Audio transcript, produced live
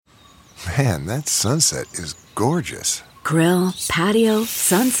Man, that sunset is gorgeous. Grill, patio,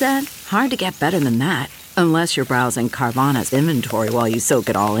 sunset. Hard to get better than that. Unless you're browsing Carvana's inventory while you soak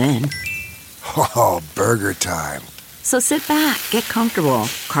it all in. Oh, burger time. So sit back, get comfortable.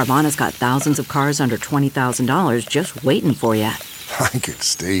 Carvana's got thousands of cars under $20,000 just waiting for you. I could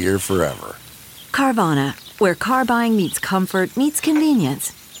stay here forever. Carvana, where car buying meets comfort meets convenience.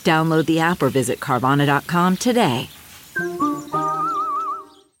 Download the app or visit Carvana.com today.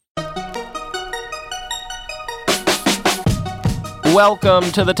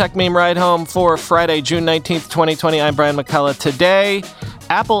 Welcome to the Tech Meme Ride Home for Friday, June 19th, 2020. I'm Brian McCullough. Today,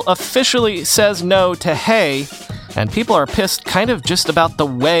 Apple officially says no to Hey, and people are pissed kind of just about the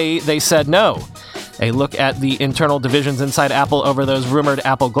way they said no. A look at the internal divisions inside Apple over those rumored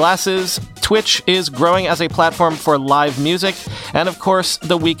Apple glasses. Twitch is growing as a platform for live music. And of course,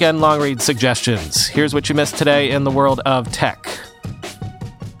 the weekend long read suggestions. Here's what you missed today in the world of tech.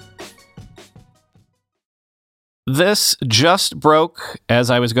 This just broke as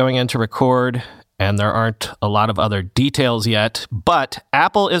I was going in to record, and there aren't a lot of other details yet, but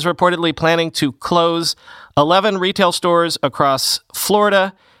Apple is reportedly planning to close 11 retail stores across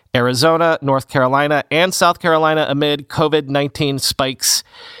Florida, Arizona, North Carolina, and South Carolina amid COVID-19 spikes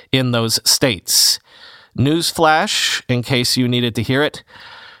in those states. Newsflash, in case you needed to hear it,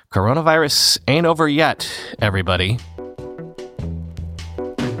 coronavirus ain't over yet, everybody.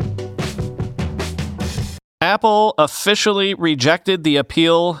 Apple officially rejected the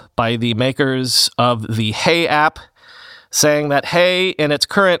appeal by the makers of the Hey app, saying that Hey, in its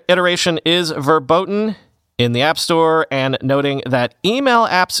current iteration, is verboten in the App Store, and noting that email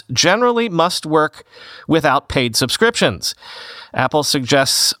apps generally must work without paid subscriptions. Apple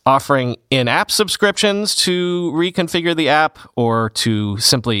suggests offering in-app subscriptions to reconfigure the app, or to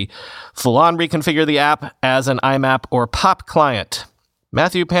simply full-on reconfigure the app as an IMAP or POP client.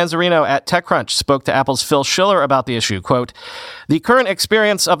 Matthew Panzarino at TechCrunch spoke to Apple's Phil Schiller about the issue. Quote, "The current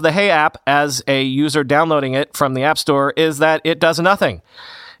experience of the Hey app as a user downloading it from the App Store is that it does nothing.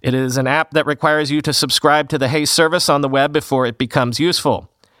 It is an app that requires you to subscribe to the Hey service on the web before it becomes useful.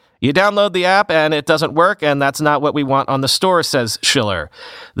 You download the app and it doesn't work, and that's not what we want on the store," says Schiller.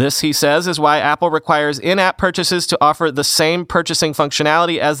 This, he says, is why Apple requires in-app purchases to offer the same purchasing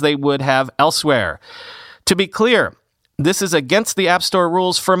functionality as they would have elsewhere. To be clear, this is against the App Store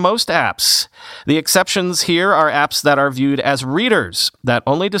rules for most apps. The exceptions here are apps that are viewed as readers, that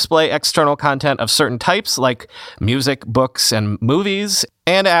only display external content of certain types, like music, books, and movies,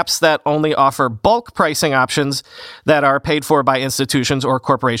 and apps that only offer bulk pricing options that are paid for by institutions or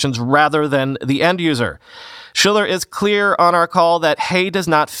corporations rather than the end user. Schiller is clear on our call that Hey does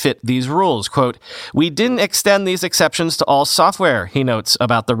not fit these rules. Quote, "We didn't extend these exceptions to all software," he notes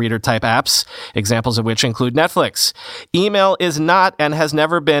about the reader-type apps, examples of which include Netflix. "Email is not and has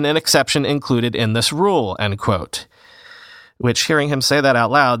never been an exception included in this rule," end quote. Which, hearing him say that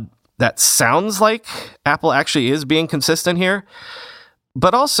out loud, that sounds like Apple actually is being consistent here.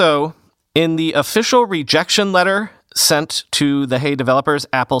 But also, in the official rejection letter sent to the Hey developers,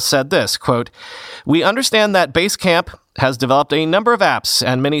 Apple said this, quote, "We understand that Basecamp has developed a number of apps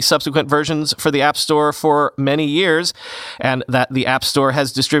and many subsequent versions for the App Store for many years, and that the App Store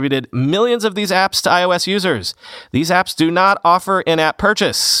has distributed millions of these apps to iOS users. These apps do not offer in-app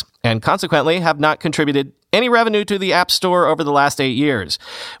purchase, and consequently have not contributed any revenue to the App Store over the last 8 years.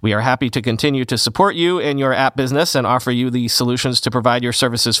 We are happy to continue to support you in your app business and offer you the solutions to provide your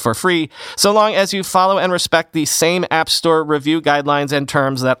services for free, so long as you follow and respect the same App Store review guidelines and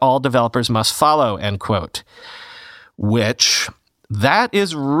terms that all developers must follow," end quote. Which, that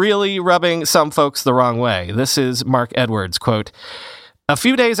is really rubbing some folks the wrong way. This is Mark Edwards, quote, "A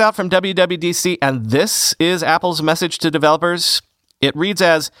few days out from WWDC, and this is Apple's message to developers. It reads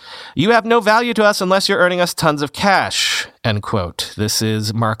as, 'You have no value to us unless you're earning us tons of cash,' end quote." This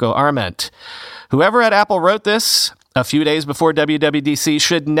is Marco Arment. Whoever at Apple wrote this a few days before WWDC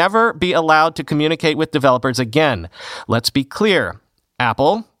should never be allowed to communicate with developers again. Let's be clear.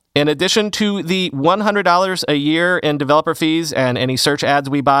 Apple, in addition to the $100 a year in developer fees and any search ads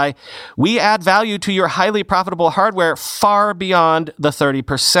we buy, we add value to your highly profitable hardware far beyond the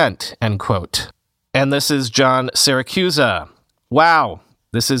 30%, end quote. And this is John Siracusa. Wow,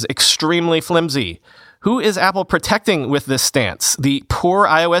 this is extremely flimsy. Who is Apple protecting with this stance? The poor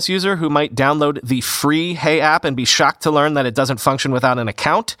iOS user who might download the free Hey app and be shocked to learn that it doesn't function without an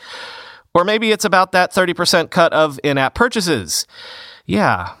account? Or maybe it's about that 30% cut of in-app purchases.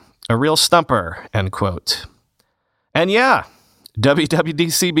 Yeah, a real stumper, end quote. And yeah,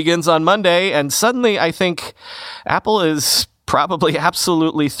 WWDC begins on Monday, and suddenly I think Apple is probably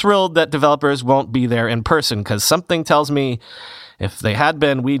absolutely thrilled that developers won't be there in person, because something tells me If they had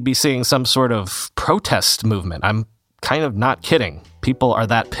been, we'd be seeing some sort of protest movement. I'm kind of not kidding. People are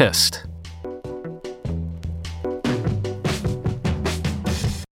that pissed.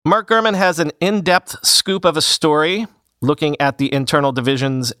 Mark Gurman has an in-depth scoop of a story looking at the internal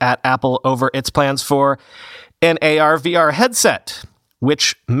divisions at Apple over its plans for an AR/VR headset,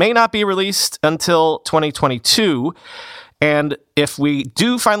 which may not be released until 2022. And if we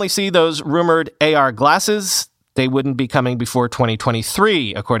do finally see those rumored AR glasses, they wouldn't be coming before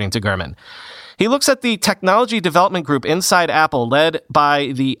 2023, according to Gurman. He looks at the technology development group inside Apple, led by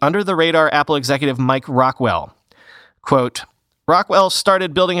the under-the-radar Apple executive Mike Rockwell. Quote, Rockwell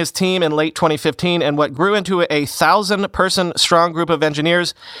started building his team in late 2015, and what grew into a 1,000-person strong group of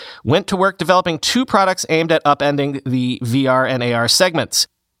engineers went to work developing 2 products aimed at upending the VR and AR segments.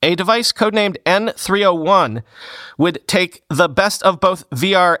 A device codenamed N301 would take the best of both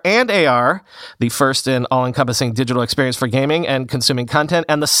VR and AR, the first an all-encompassing digital experience for gaming and consuming content,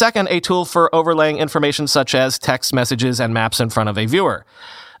 and the second a tool for overlaying information such as text messages and maps in front of a viewer.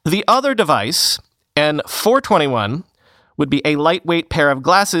 The other device, N421, would be a lightweight pair of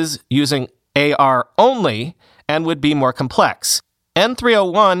glasses using AR only and would be more complex.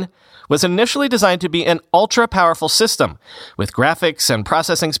 N301 was initially designed to be an ultra-powerful system with graphics and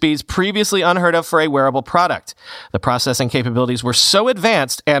processing speeds previously unheard of for a wearable product. The processing capabilities were so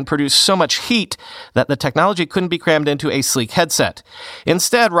advanced and produced so much heat that the technology couldn't be crammed into a sleek headset.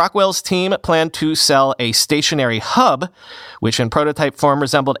 Instead, Rockwell's team planned to sell a stationary hub, which in prototype form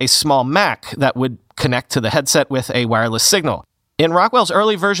resembled a small Mac that would connect to the headset with a wireless signal. In Rockwell's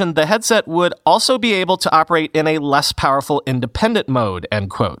early version, the headset would also be able to operate in a less powerful independent mode, end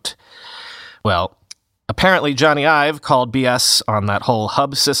quote. Well, apparently Johnny Ive called BS on that whole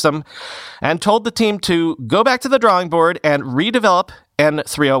hub system and told the team to go back to the drawing board and redevelop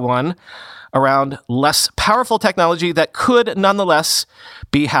N301 around less powerful technology that could nonetheless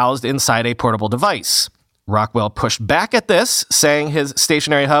be housed inside a portable device. Rockwell pushed back at this, saying his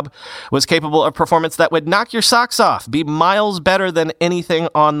stationary hub was capable of performance that would knock your socks off, be miles better than anything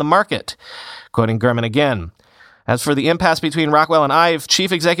on the market. Quoting Gurman again, as for the impasse between Rockwell and Ive,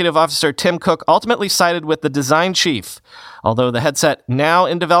 Chief Executive Officer Tim Cook ultimately sided with the design chief. Although the headset now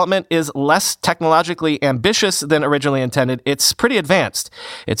in development is less technologically ambitious than originally intended, it's pretty advanced.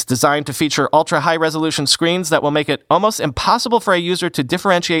 It's designed to feature ultra-high-resolution screens that will make it almost impossible for a user to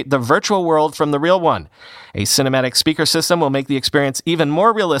differentiate the virtual world from the real one. A cinematic speaker system will make the experience even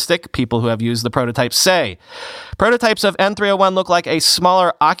more realistic, people who have used the prototypes say. Prototypes of N301 look like a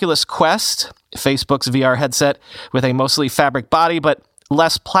smaller Oculus Quest, Facebook's VR headset, with a mostly fabric body, but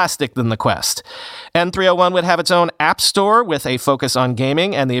less plastic than the Quest. N301 would have its own app store with a focus on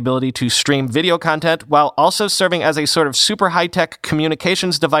gaming and the ability to stream video content while also serving as a sort of super high-tech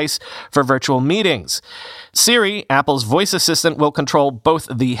communications device for virtual meetings. Siri, Apple's voice assistant, will control both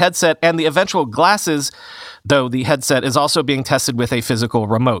the headset and the eventual glasses, though the headset is also being tested with a physical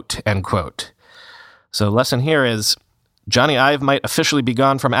remote, end quote. So the lesson here is Johnny Ive might officially be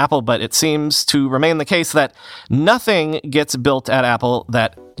gone from Apple, but it seems to remain the case that nothing gets built at Apple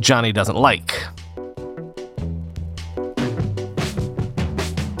that Johnny doesn't like.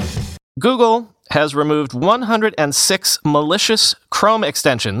 Google has removed 106 malicious Chrome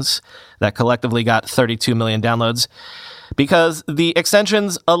extensions that collectively got 32 million downloads because the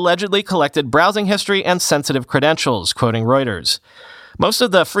extensions allegedly collected browsing history and sensitive credentials, quoting Reuters. Most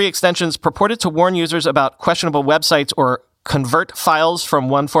of the free extensions purported to warn users about questionable websites or convert files from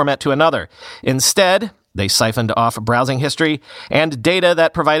one format to another. Instead, they siphoned off browsing history and data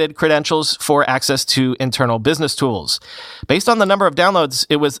that provided credentials for access to internal business tools. Based on the number of downloads,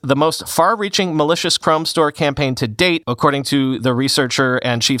 it was the most far-reaching malicious Chrome Store campaign to date, according to the researcher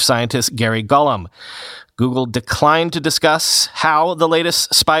and chief scientist Gary Gullum. Google declined to discuss how the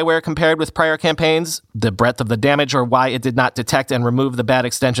latest spyware compared with prior campaigns, the breadth of the damage, or why it did not detect and remove the bad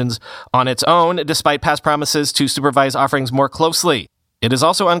extensions on its own, despite past promises to supervise offerings more closely. It is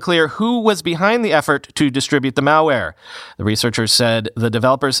also unclear who was behind the effort to distribute the malware. The researchers said the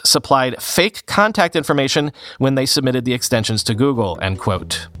developers supplied fake contact information when they submitted the extensions to Google, end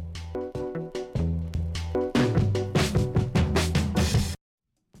quote.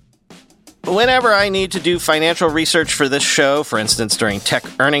 Whenever I need to do financial research for this show, for instance during tech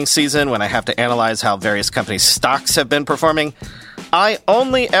earnings season when I have to analyze how various companies' stocks have been performing, I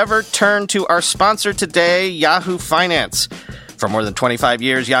only ever turn to our sponsor today, Yahoo Finance. For more than 25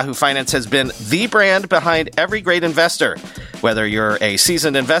 years, Yahoo Finance has been the brand behind every great investor. Whether you're a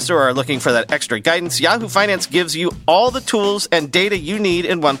seasoned investor or are looking for that extra guidance, Yahoo Finance gives you all the tools and data you need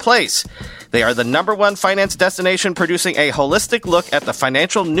in one place. They are the #1 finance destination, producing a holistic look at the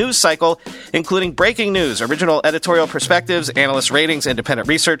financial news cycle, including breaking news, original editorial perspectives, analyst ratings, independent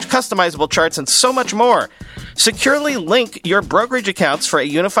research, customizable charts, and so much more. Securely link your brokerage accounts for a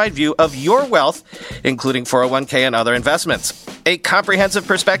unified view of your wealth, including 401k and other investments. A comprehensive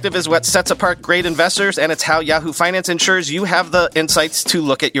perspective is what sets apart great investors, and it's how Yahoo Finance ensures you have the insights to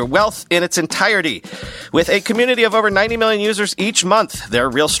look at your wealth in its entirety. With a community of over 90 million users each month, their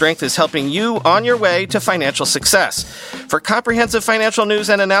real strength is helping you on your way to financial success. For comprehensive financial news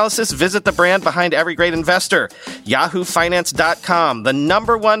and analysis, visit the brand behind every great investor, yahoofinance.com, the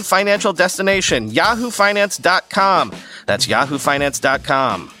 #1 financial destination, yahoofinance.com. That's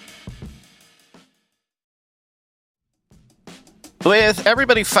yahoofinance.com. With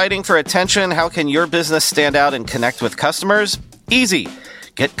everybody fighting for attention, how can your business stand out and connect with customers? Easy.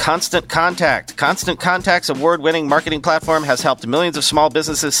 Get Constant Contact. Constant Contact's award-winning marketing platform has helped millions of small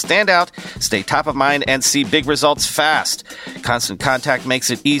businesses stand out, stay top of mind, and see big results fast. Constant Contact makes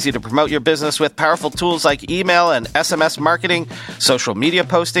it easy to promote your business with powerful tools like email and SMS marketing, social media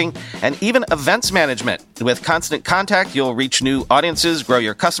posting, and even events management. With Constant Contact, you'll reach new audiences, grow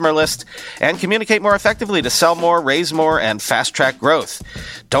your customer list, and communicate more effectively to sell more, raise more, and fast-track growth.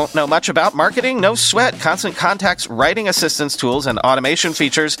 Don't know much about marketing? No sweat. Constant Contact's writing assistance tools and automation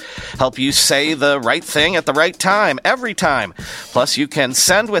features help you say the right thing at the right time, every time. Plus, you can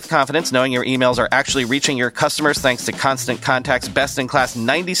send with confidence knowing your emails are actually reaching your customers thanks to Constant Contact's best-in-class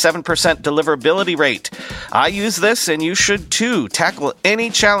 97% deliverability rate. I use this, and you should too. Tackle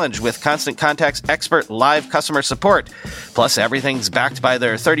any challenge with Constant Contact's expert live customer support. Plus, everything's backed by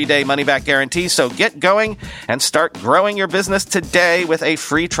their 30-day money-back guarantee, so get going and start growing your business today with a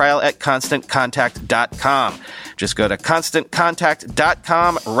free trial at ConstantContact.com. Just go to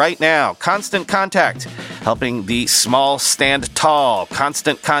ConstantContact.com right now. Constant Contact, helping the small stand tall.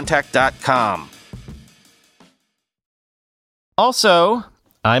 ConstantContact.com. Also,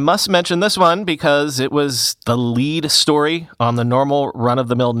 I must mention this one because it was the lead story on the normal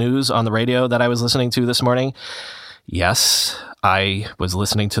run-of-the-mill news on the radio that I was listening to this morning. Yes, I was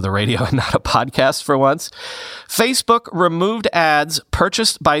listening to the radio and not a podcast for once. Facebook removed ads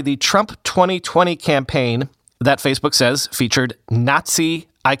purchased by the Trump 2020 campaign that Facebook says featured Nazi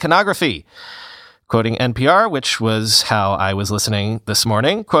iconography. Quoting NPR, which was how I was listening this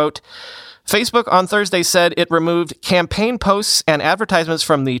morning, quote, Facebook on Thursday said it removed campaign posts and advertisements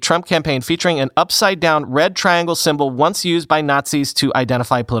from the Trump campaign featuring an upside-down red triangle symbol once used by Nazis to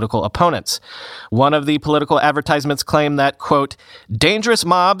identify political opponents. One of the political advertisements claimed that, quote, dangerous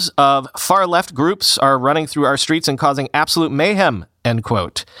mobs of far-left groups are running through our streets and causing absolute mayhem, end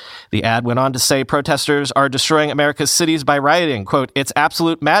quote. The ad went on to say protesters are destroying America's cities by rioting. Quote, it's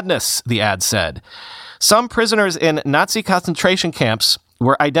absolute madness, the ad said. Some prisoners in Nazi concentration camps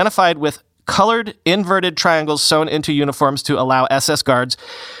were identified with colored inverted triangles sewn into uniforms to allow SS guards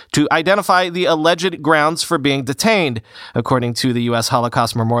to identify the alleged grounds for being detained, according to the U.S.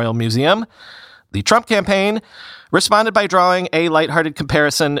 Holocaust Memorial Museum. The Trump campaign responded by drawing a lighthearted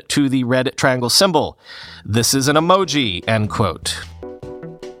comparison to the red triangle symbol. This is an emoji, end quote.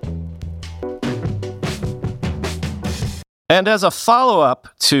 And as a follow-up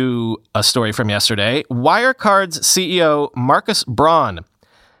to a story from yesterday, Wirecard's CEO Markus Braun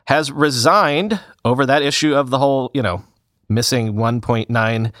has resigned over that issue of the whole, missing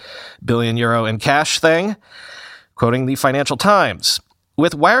 1.9 billion euro in cash thing, quoting the Financial Times.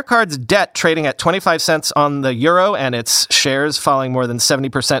 With Wirecard's debt trading at 25 cents on the euro and its shares falling more than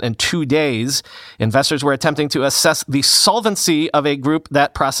 70% in 2 days, investors were attempting to assess the solvency of a group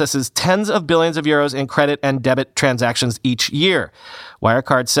that processes tens of billions of euros in credit and debit transactions each year.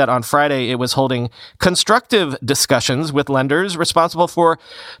 Wirecard said on Friday it was holding constructive discussions with lenders responsible for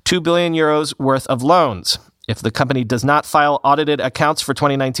 2 billion euros worth of loans. If the company does not file audited accounts for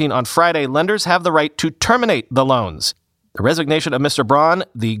 2019 on Friday, lenders have the right to terminate the loans. The resignation of Mr. Braun,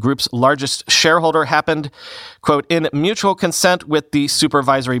 the group's largest shareholder, happened, quote, in mutual consent with the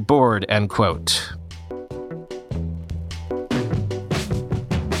supervisory board, end quote.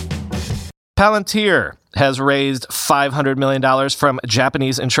 Palantir has raised $500 million from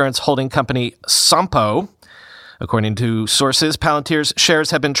Japanese insurance holding company Sompo. According to sources, Palantir's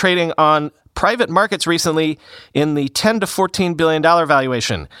shares have been trading on private markets recently in the $10 to $14 billion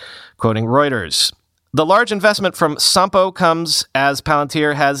valuation, quoting Reuters. The large investment from Sompo comes as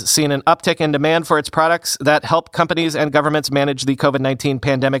Palantir has seen an uptick in demand for its products that help companies and governments manage the COVID-19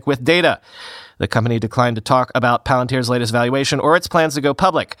 pandemic with data. The company declined to talk about Palantir's latest valuation or its plans to go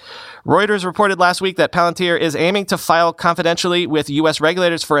public. Reuters reported last week that Palantir is aiming to file confidentially with U.S.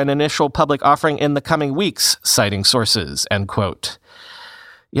 regulators for an initial public offering in the coming weeks, citing sources, end quote.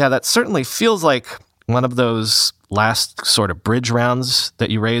 Yeah, that certainly feels like one of those last sort of bridge rounds that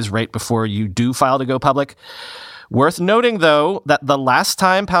you raise right before you do file to go public. Worth noting, though, that the last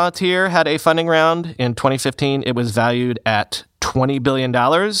time Palantir had a funding round in 2015, it was valued at $20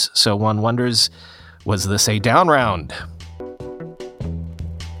 billion. So one wonders, was this a down round?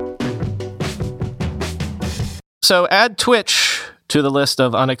 So add Twitch to the list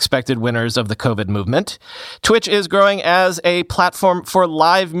of unexpected winners of the COVID movement. Twitch is growing as a platform for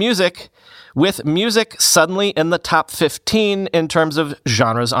live music, with music suddenly in the top 15 in terms of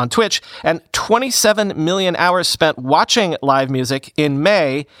genres on Twitch, and 27 million hours spent watching live music in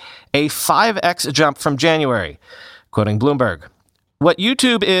May, a 5x jump from January, quoting Bloomberg. What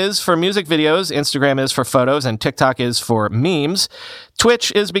YouTube is for music videos, Instagram is for photos, and TikTok is for memes,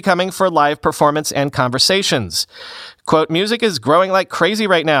 Twitch is becoming for live performance and conversations. Quote, music is growing like crazy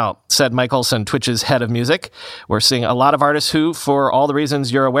right now, said Mike Olson, Twitch's head of music. We're seeing a lot of artists who, for all the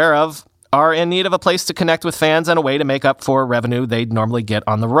reasons you're aware of, are in need of a place to connect with fans and a way to make up for revenue they'd normally get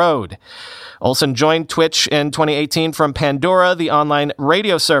on the road. Olson joined Twitch in 2018 from Pandora, the online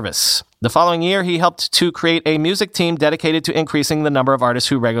radio service. The following year, he helped to create a music team dedicated to increasing the number of artists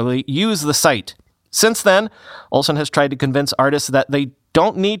who regularly use the site. Since then, Olson has tried to convince artists that they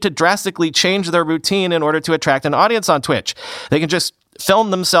don't need to drastically change their routine in order to attract an audience on Twitch. They can just film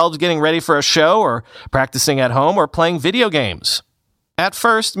themselves getting ready for a show or practicing at home or playing video games. At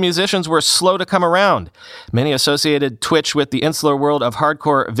first, musicians were slow to come around. Many associated Twitch with the insular world of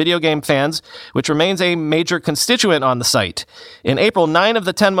hardcore video game fans, which remains a major constituent on the site. In April, 9 of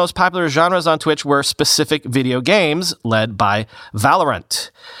the 10 most popular genres on Twitch were specific video games, led by Valorant.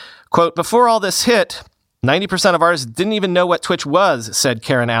 Quote, before all this hit, 90% of artists didn't even know what Twitch was, said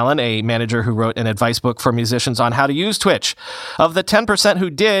Karen Allen, a manager who wrote an advice book for musicians on how to use Twitch. Of the 10% who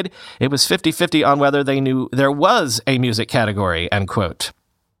did, it was 50-50 on whether they knew there was a music category, end quote.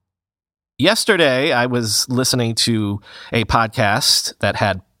 Yesterday, I was listening to a podcast that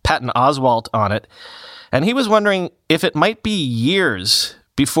had Patton Oswalt on it, and he was wondering if it might be years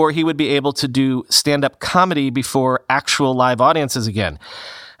before he would be able to do stand-up comedy before actual live audiences again.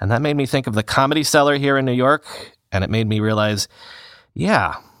 And that made me think of the Comedy Cellar here in New York, and it made me realize,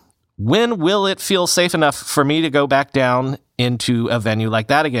 yeah, when will it feel safe enough for me to go back down into a venue like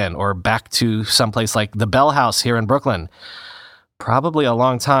that again, or back to someplace like the Bell House here in Brooklyn? Probably a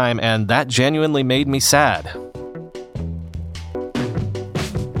long time, and that genuinely made me sad.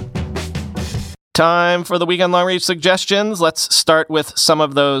 Time for the weekend long read suggestions. Let's start with some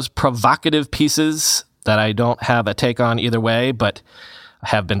of those provocative pieces that I don't have a take on either way, but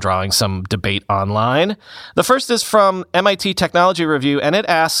have been drawing some debate online. The first is from MIT Technology Review, and it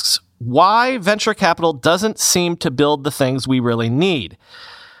asks why venture capital doesn't seem to build the things we really need.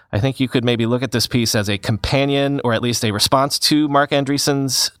 I think you could maybe look at this piece as a companion, or at least a response to Mark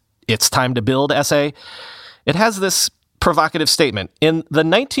Andreessen's It's Time to Build essay. It has this provocative statement. In the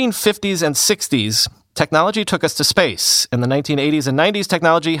 1950s and 60s, technology took us to space. In the 1980s and 90s,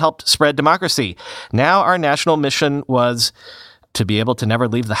 technology helped spread democracy. Now our national mission was to be able to never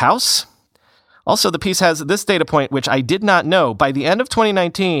leave the house? Also, the piece has this data point, which I did not know. By the end of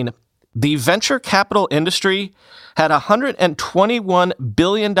 2019, the venture capital industry had $121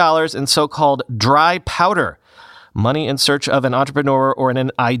 billion in so-called dry powder, money in search of an entrepreneur or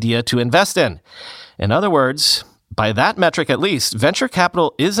an idea to invest in. In other words, by that metric at least, venture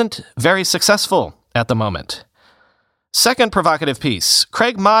capital isn't very successful at the moment. Second provocative piece,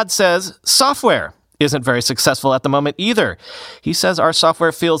 Craig Modd says software isn't very successful at the moment either. He says our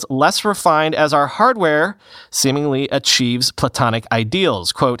software feels less refined as our hardware seemingly achieves platonic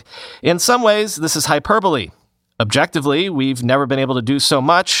ideals. Quote, in some ways, this is hyperbole. Objectively, we've never been able to do so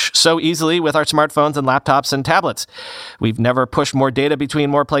much so easily with our smartphones and laptops and tablets. We've never pushed more data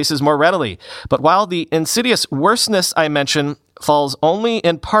between more places more readily. But while the insidious worseness I mention falls only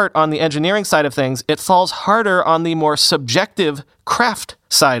in part on the engineering side of things, it falls harder on the more subjective craft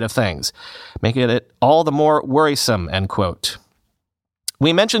side of things, making it all the more worrisome, end quote.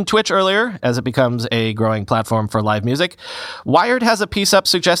 We mentioned Twitch earlier, as it becomes a growing platform for live music. Wired has a piece up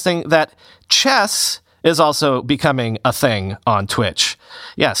suggesting that chess is also becoming a thing on Twitch.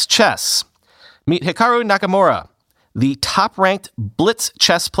 Yes, chess. Meet Hikaru Nakamura, the top-ranked blitz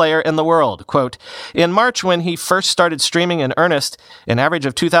chess player in the world. Quote, in March, when he first started streaming in earnest, an average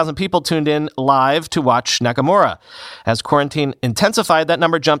of 2,000 people tuned in live to watch Nakamura. As quarantine intensified, that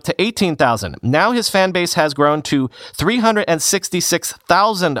number jumped to 18,000. Now his fan base has grown to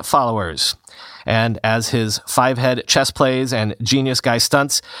 366,000 followers. And as his five-head chess plays and genius guy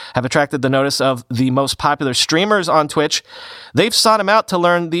stunts have attracted the notice of the most popular streamers on Twitch, they've sought him out to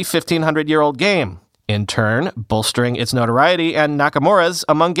learn the 1,500-year-old game. in turn bolstering its notoriety and Nakamura's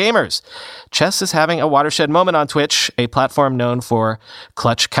among gamers. Chess is having a watershed moment on Twitch, a platform known for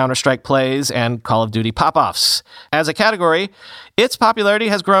clutch Counter-Strike plays and Call of Duty pop-offs. As a category, its popularity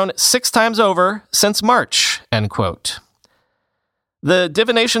has grown 6 times over since March, end quote. The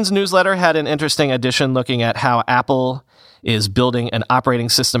Divinations newsletter had an interesting edition looking at how Apple is building an operating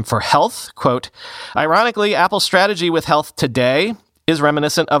system for health. Quote, ironically, Apple's strategy with health today is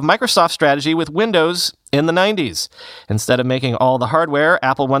reminiscent of Microsoft's strategy with Windows in the 90s. Instead of making all the hardware,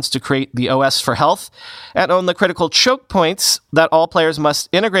 Apple wants to create the OS for health and own the critical choke points that all players must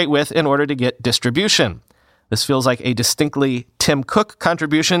integrate with in order to get distribution. This feels like a distinctly Tim Cook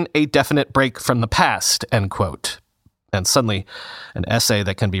contribution, a definite break from the past, end quote. And suddenly, an essay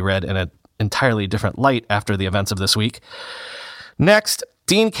that can be read in an entirely different light after the events of this week. Next,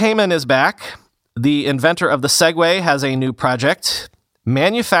 Dean Kamen is back. The inventor of the Segway has a new project,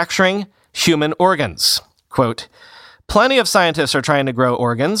 manufacturing human organs. Quote, plenty of scientists are trying to grow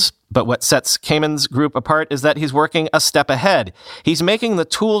organs, but what sets Kamen's group apart is that he's working a step ahead. He's making the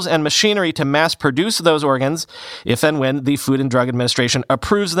tools and machinery to mass produce those organs if and when the Food and Drug Administration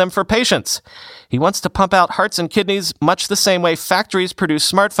approves them for patients. He wants to pump out hearts and kidneys much the same way factories produce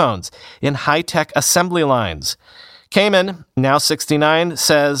smartphones, in high-tech assembly lines. Kamen, now 69,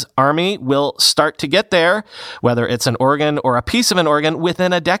 says Army will start to get there, whether it's an organ or a piece of an organ,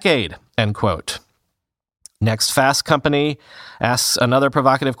 within a decade, end quote. Next Fast Company asks another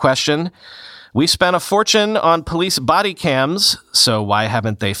provocative question. We spent a fortune on police body cams, so why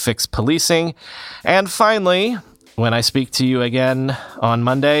haven't they fixed policing? And finally, when I speak to you again on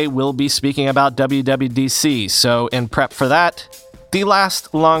Monday, we'll be speaking about WWDC. So in prep for that, the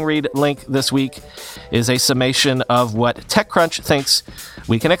last long read link this week is a summation of what TechCrunch thinks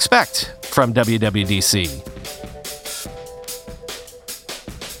we can expect from WWDC.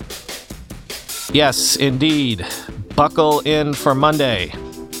 Yes, indeed. Buckle in for Monday.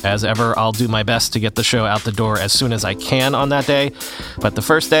 As ever, I'll do my best to get the show out the door as soon as I can on that day. But the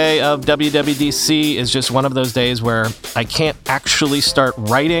first day of WWDC is just one of those days where I can't actually start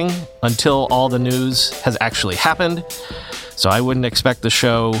writing until all the news has actually happened. So I wouldn't expect the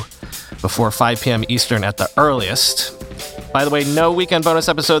show before 5 p.m. Eastern at the earliest. By the way, no weekend bonus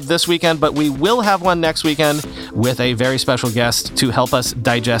episode this weekend, but we will have one next weekend with a very special guest to help us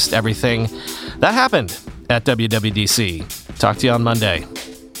digest everything that happened at WWDC. Talk to you on Monday.